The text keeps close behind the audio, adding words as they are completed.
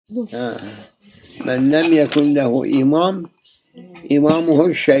Men lem yekun lehu imam,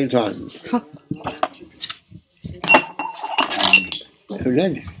 imamuhu şeytan.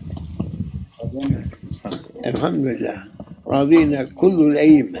 Öyledir. Elhamdülillah. Radîne kullul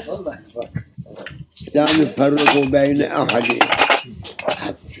eyyime. La nüferriku beyne ahadi.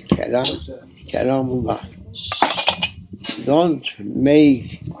 Kelamullah. Don't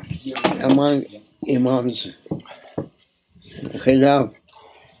make among imams khilaf.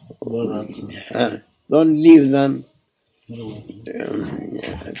 Don't leave them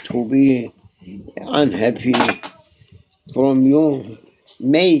to be unhappy from you.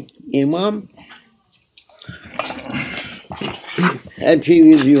 Make imam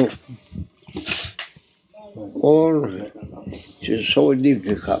happy with you, or it is so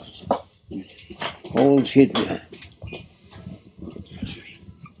difficult. Hold fitna.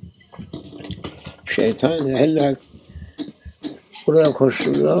 Şeytan helak buraya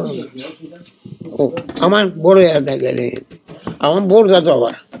koşuyor. Aman buraya da geleyim. Aman burada da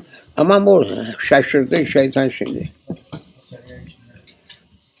var. Aman burada. Şaşırdı şeytan şimdi.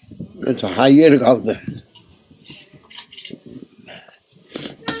 Hayır kaldı.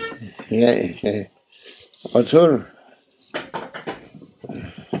 Otur.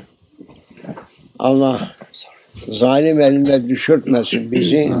 Allah zalim elinde düşürtmesin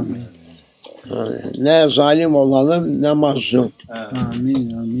bizi. Ne zalim olalım ne mazlum.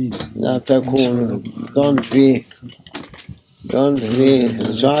 Amin, amin. La tekunu. Don't be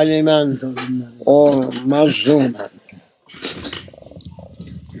zalimen or mazlumen.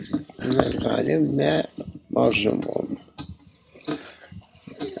 Ne zalim ne mazlum olma.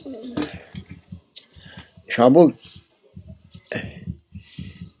 Çabuk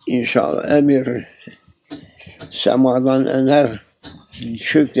inşallah emir semadan iner,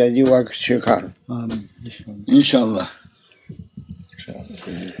 şükrediği vakit çıkar. Amin. İnşallah.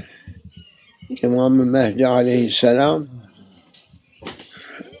 İmam Mahdi aleyhisselam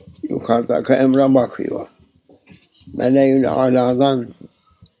yukarıdaki emre bakıyor. Meleğül aladan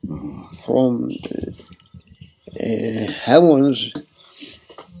from heavens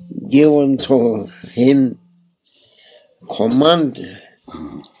given to him command,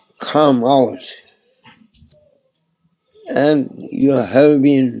 come out, and you have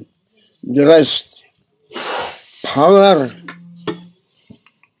been dressed power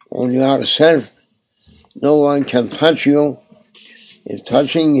on yourself. No one can touch you. If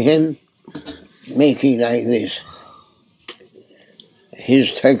touching him, making like this.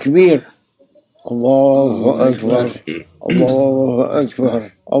 His takbir, Allahu Akbar, Allahu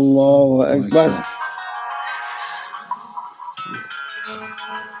Akbar, Allahu Akbar.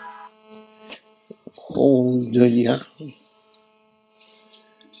 Whole dunya.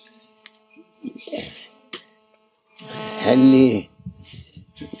 هل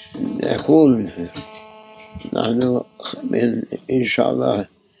نقول نحن من إن شاء الله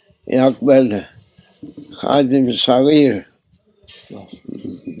يقبل خادم صغير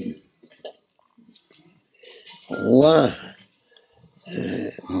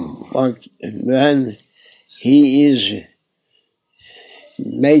when he is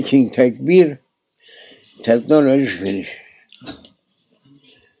making takbir, technology finish.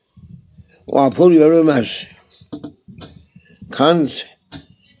 Vapur yürümez. Can't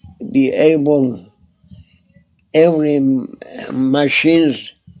be able every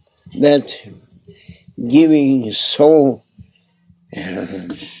machines that giving so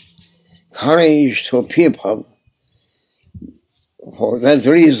courage to people. For that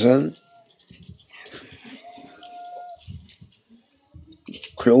reason,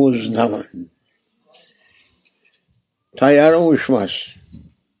 close down. Tayyara uçmaz.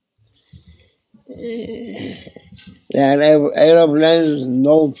 Their aeroplanes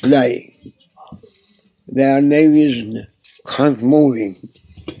no flying. Their navies can't moving.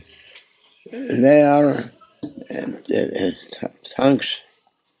 They are tanks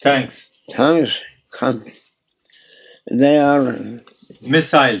can't. They are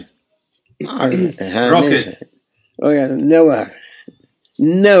missiles, rockets. Oh yeah,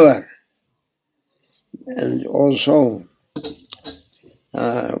 never. And also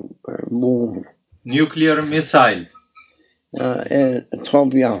nuclear missiles.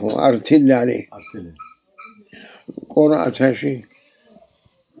 Top yahu, artillery. Kor ateşi.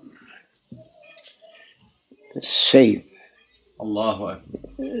 Safe. Allahu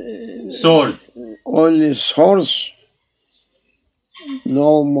Akbar. Swords. Only swords.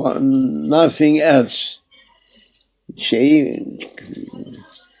 No, nothing else.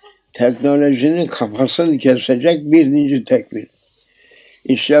 Teknolojinin kafasını kesecek birinci tekbir.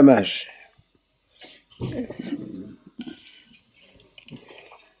 İşlemez.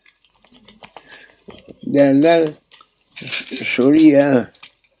 derler Suriye,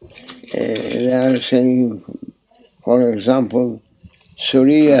 they are saying, for example,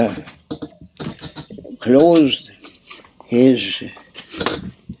 Syria closed his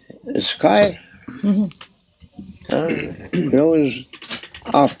sky, closed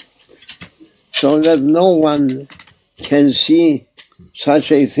up, so that no one can see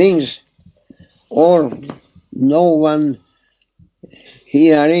such a things, or no one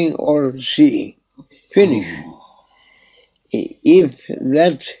hearing or seeing. Finish. If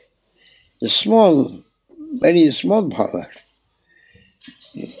that small, very small power,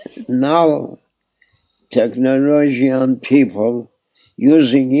 now technology and people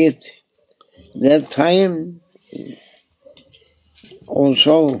using it, that time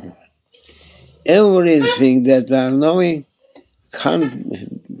also everything that they are knowing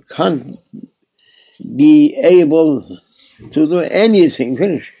can't be able to do anything.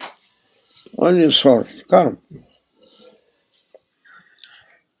 Finish. Only source. Come.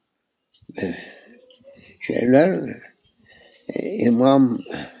 Şeyler İmam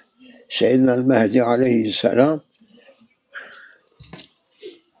Shaykh Mahdi عليه السلام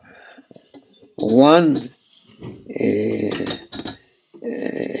one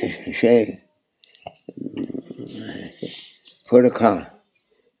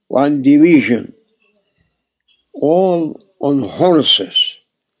one division, all on horses.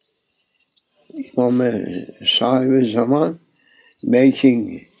 Imam Sahibi Zaman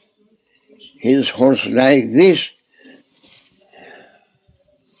making his horse like this,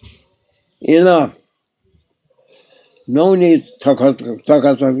 enough. No need takat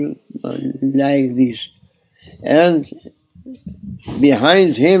like this. And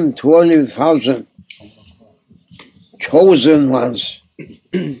behind him 12,000 chosen ones.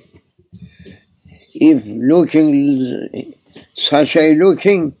 If looking such a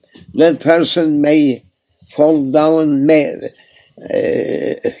looking, that person may fall down dead.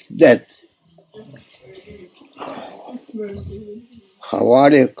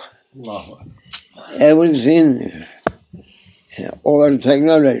 Hawariq, everything over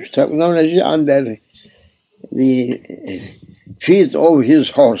technology under the feet of his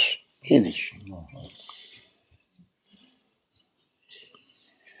horse. Finish.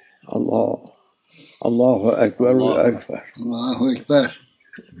 Allahu Akbar, Akbar. Allahu Akbar.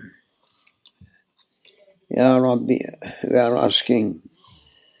 Ya Rabbi, we are asking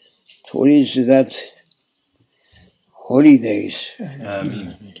to reach that holy days.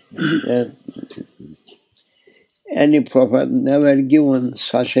 That any prophet never given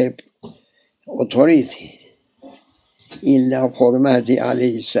such a authority illa for Mahdi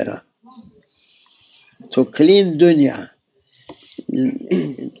alayhi salam. To clean dunya,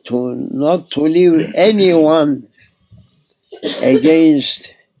 not to leave anyone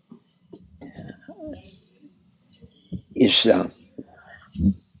against Islam.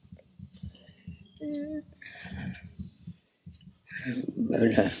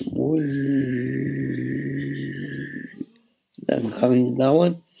 Then coming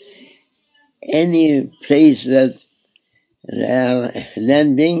down, any place that they are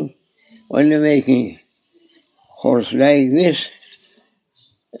landing, only making horse like this,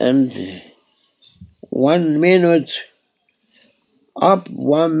 and 1 minute up,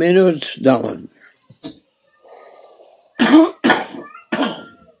 1 minute down.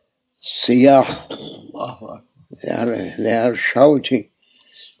 Siyah. They are shouting.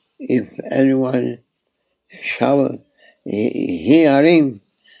 If anyone shout, hearing,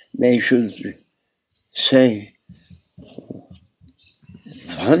 they should say,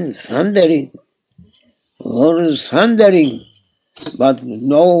 thundering. What is thundering? But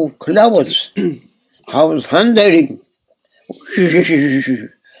no clouds. How is thundering?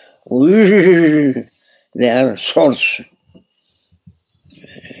 They are swords.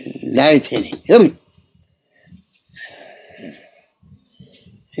 Lightning.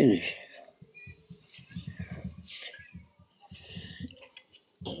 Finish.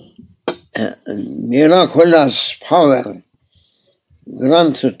 Miraculous power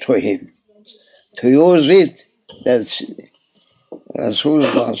granted to him. To use it, that's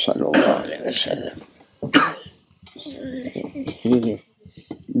Rasulullah sallallahu alayhi wa sallam. He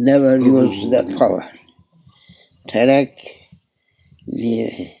never used that power. ترك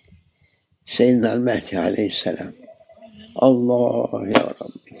لسيدنا المهدي عليه السلام. الله يا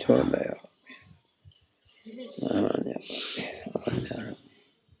رب، توبة يا رب. آمين يا رب. آمين يا رب.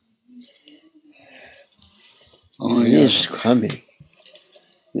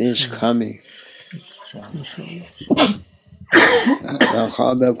 This coming. لا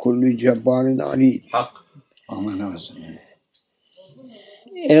خاب كل جبار عنيد.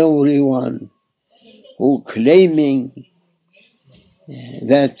 Everyone who claiming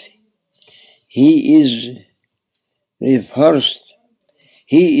that he is the first,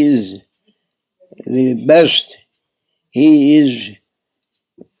 he is the best, he is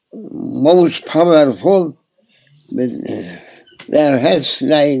most powerful, but their heads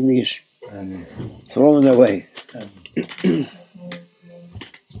like this, thrown away.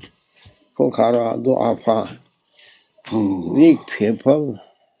 Fukara, du'afa, weak people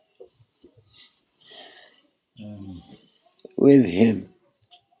with him.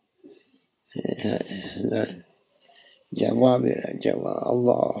 Jawab,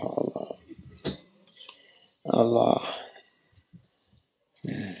 Allah, Allah,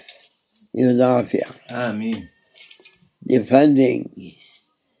 yudafi, Ameen. defending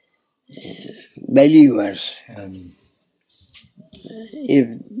believers. Ameen. If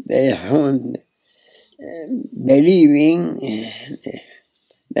they aren't believing,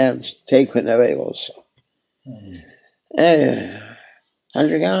 that's taken away also.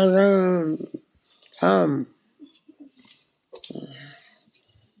 Come.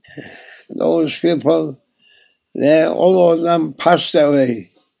 Those people, all of them passed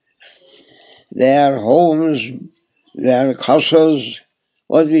away. Their homes, their castles,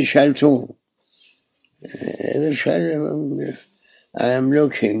 what we shall do? I am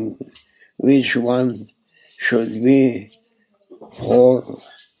looking which one should be for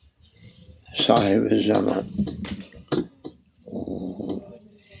sahibi zaman.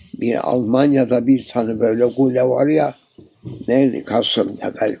 Bir Almanya'da bir tane böyle kule var ya, neydi Kasım'da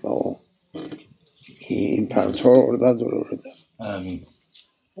galiba o. İmparator orada dururdu. Amin.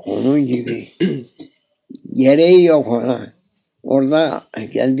 Onun gibi gereği yok ona. Orada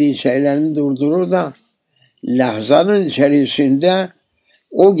geldiği şeylerini durdurur da lahzanın içerisinde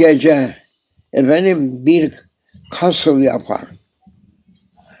o gece bir castle yapar.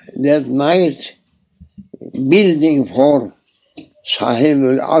 That night building for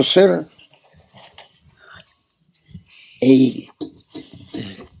sahibül asr a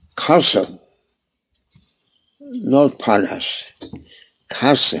castle, not palace,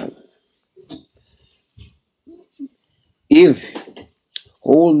 castle. If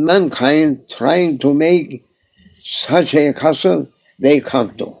all mankind trying to make such a castle, they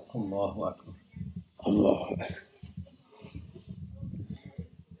can't do. Allahu Akbar. Allah.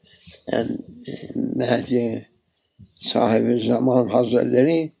 And Mahdi sahibi zaman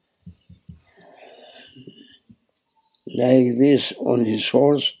Hazretleri like this on his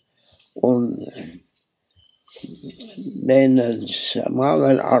horse on بين السماء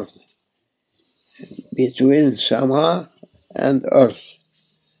والأرض, between Sama and earth.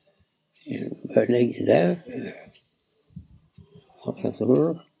 Böyle gider.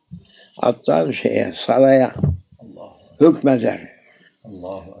 Hatta saraya hükmeder.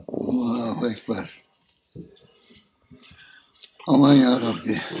 Allahu Ekber. Aman ya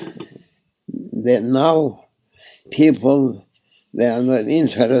Rabbi. Now people, they are not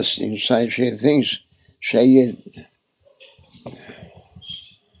interested in such things. Say it.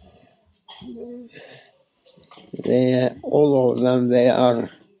 All of them, they are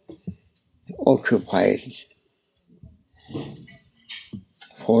occupied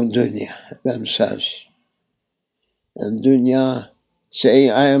for dunya themselves. And dunya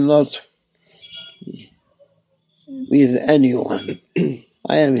say, I am not with anyone.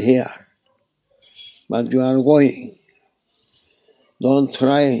 I am here. But you are going. Don't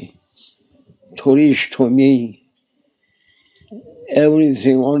try to reach to me.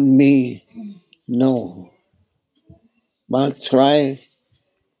 Everything on me. No. But try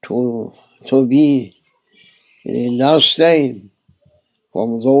to be the last day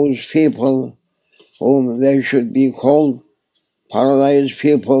from those people whom they should be called paradise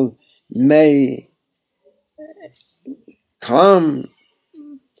people may come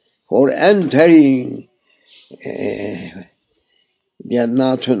for entering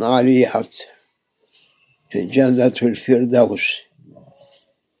Jannatun Aliyat, Jannatul Firdaus.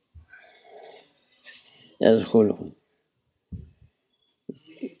 يدخلون.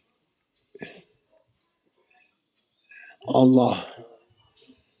 Allah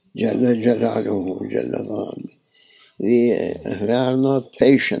Jalla Jalaluhu Jalla Dham. We are not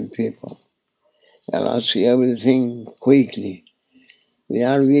patient people. We are asking everything quickly. We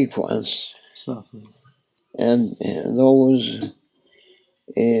are weak ones. And those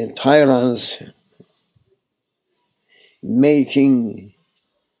tyrants making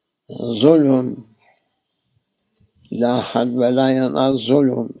zulm, la had wa la yanal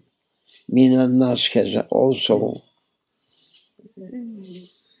zulm minan nas also.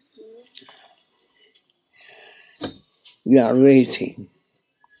 We are waiting.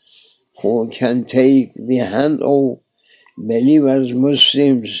 who can take the hand of believers,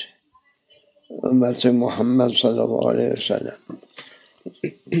 Muslims, Ummah Muhammad sallallahu alayhi wasallam,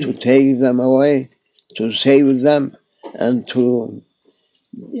 to take them away, to save them, and to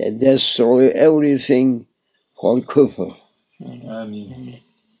destroy everything for kufr. Ameen.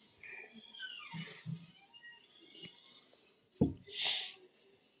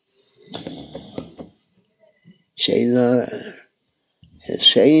 Sayyidina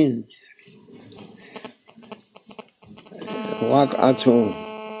Hussein waq'atu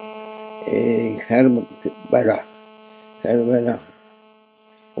Karbala,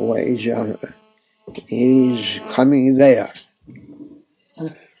 he's coming there.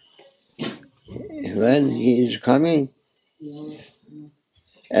 When he is coming,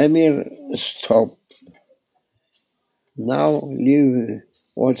 Amir, stop. Now leave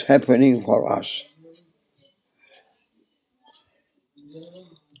what's happening for us.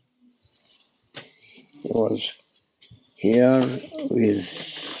 He was here with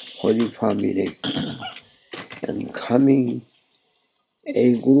Holy Family and coming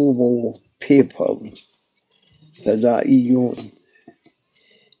a group of people, Tadaiyun,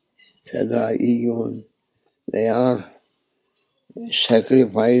 they are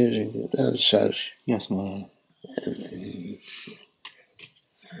sacrificing themselves. Yes, Mother.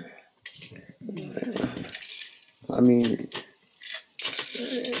 Coming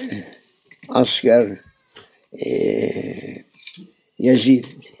asker Yazid.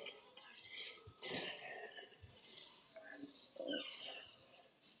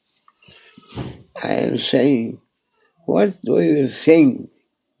 I am saying, what do you think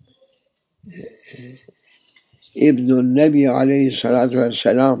Ibn al-Nabi alayhi salatu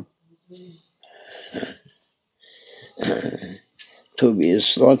wasalam to be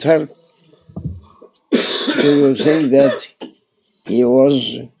slaughtered? Do you think that he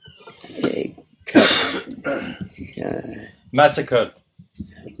was Massacred.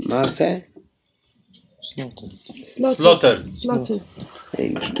 Slaughtered.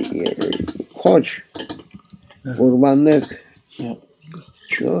 Koç, kurbanlık. Yeah.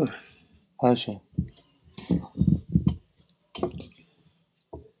 Sure. Hasha.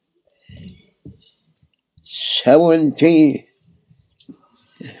 70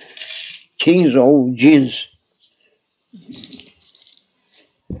 kings of jinns.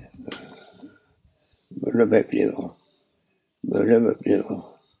 Böyle bekliyor.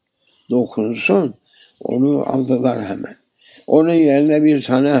 Dokunsun, onu aldılar hemen. Onun yerine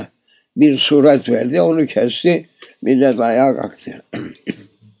bir suret verdi, onu kesti, millet ayağa kalktı.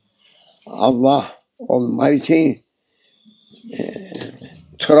 Allah Almighty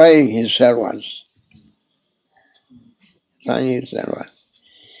trying His servants.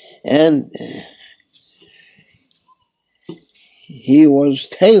 And he was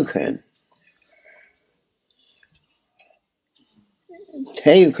taken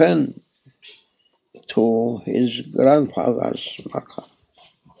to his grandfather's Makkah.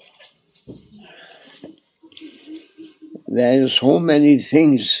 There are so many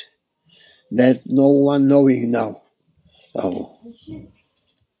things that no one knowing now. Oh.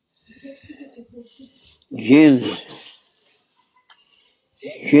 Jinni.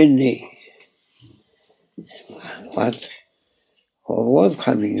 What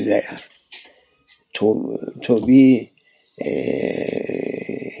coming there? To be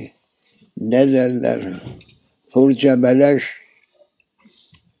ne derler, hurca beleş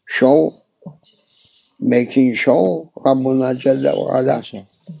show, making show, Rabbuna Celle ve Ala.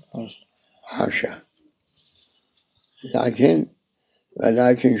 Haşa.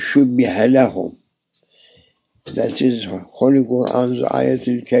 Lakin şubbihe lehum. That is Holy Quran's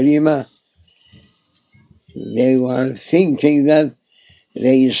ayatul Karima. They were thinking that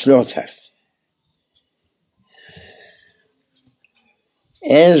they slaughtered.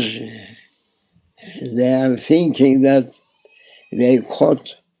 As they are thinking that they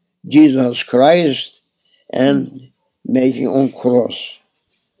caught Jesus Christ and making on cross.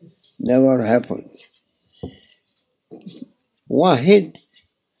 Never happened. Wahid,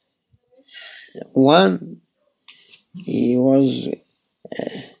 one, he was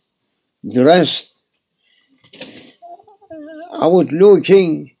dressed out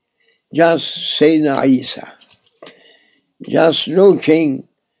looking just Sayyidina Isa, just looking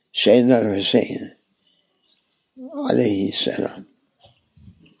Sayyidina Hussein, عليه السلام,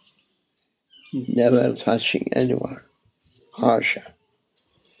 never touching anyone. Harsha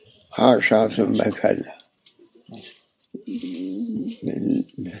ثم كلا.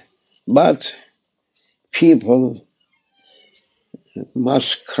 But people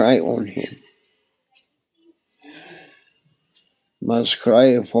must cry on him, must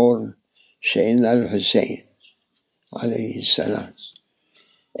cry for Sayyidina Hussein, عليه السلام.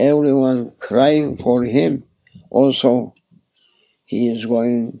 Everyone crying for him. Also, he is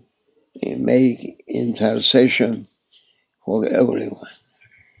going to make intercession for everyone.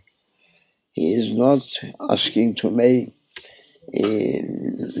 He is not asking to make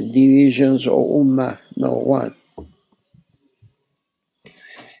divisions or ummah, no one.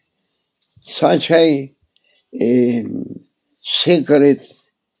 Such a secret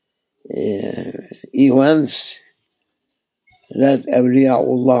events that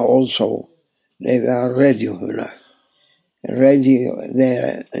Awliyaullah also, they were ready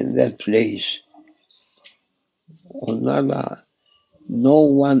there in that place. Onlarla no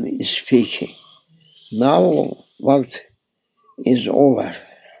one is speaking. Now what is over.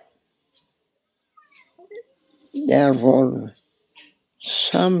 Therefore,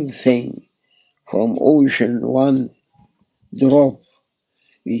 something from ocean, one drop,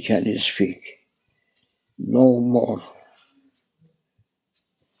 we can speak. No more.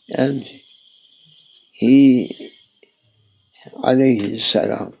 And he, عليه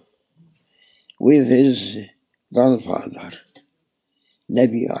السلام, with his grandfather,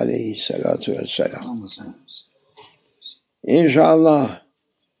 Nabi عليه الصلاة والسلام. Inshallah,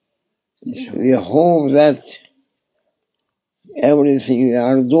 we hope that everything we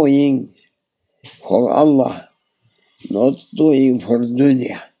are doing for Allah, not doing for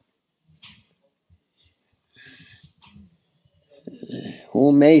dunya.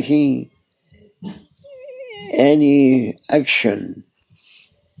 Who making any action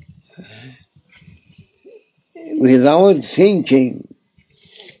without thinking,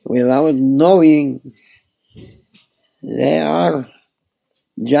 without knowing, they are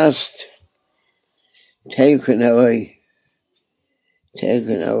just taken away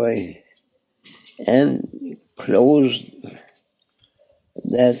and closed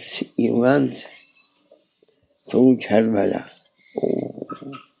that event through Karbala.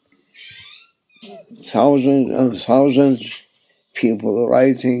 Thousands and thousands people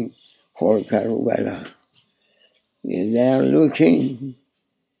writing for Karbala. They are looking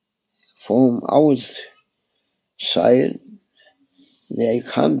from outside. They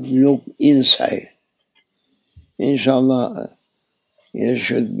can't look inside. Inshallah, you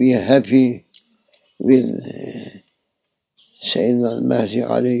should be happy with Sayyidina Mahdi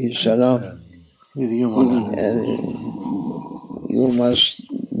عليه السلام. And you must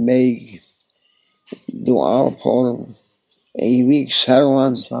make dua for a weak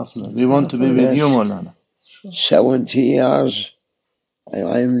servant. We want to be with you, Maulana. 70 years. I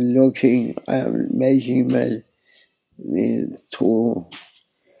am making my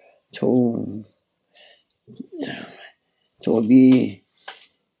to be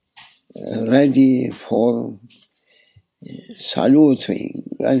ready for saluting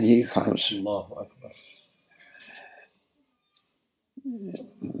when he comes.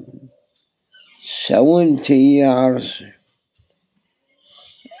 70 years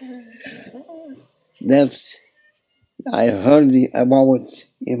that I heard about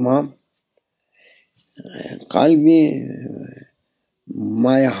Imam. Qalbi,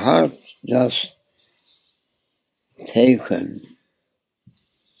 my heart just taken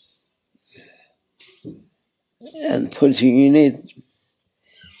and putting in it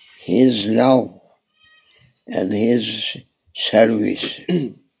his love and his service.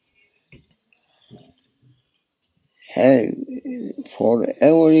 For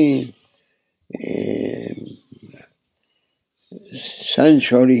every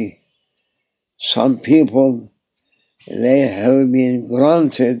century, some people, they have been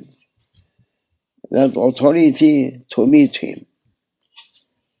granted that authority to meet him.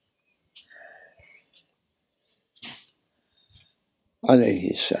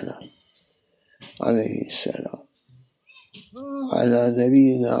 عليه السلام عليه السلام على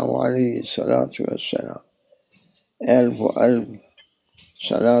نبينا وعليه الصلاة والسلام. ألف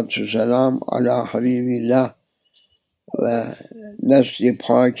صلاة والسلام على حبيب الله ونسل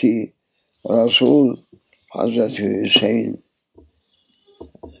پاکی رسول حضرت حسين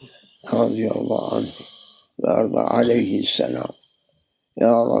رضي الله عنه وأرضى عليه السلام.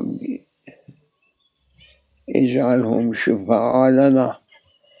 يا ربي اجعلهم شفعاء لنا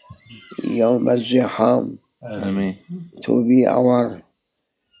يوم الزحام. Amen. To be our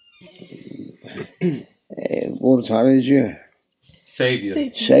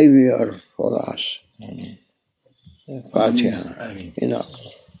Savior for us. Amen. Fatiha. Amen. Enough.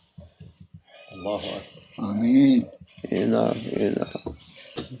 Allahu Akbar. آمين. Enough.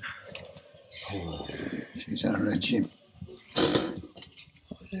 الشيطان الرجيم.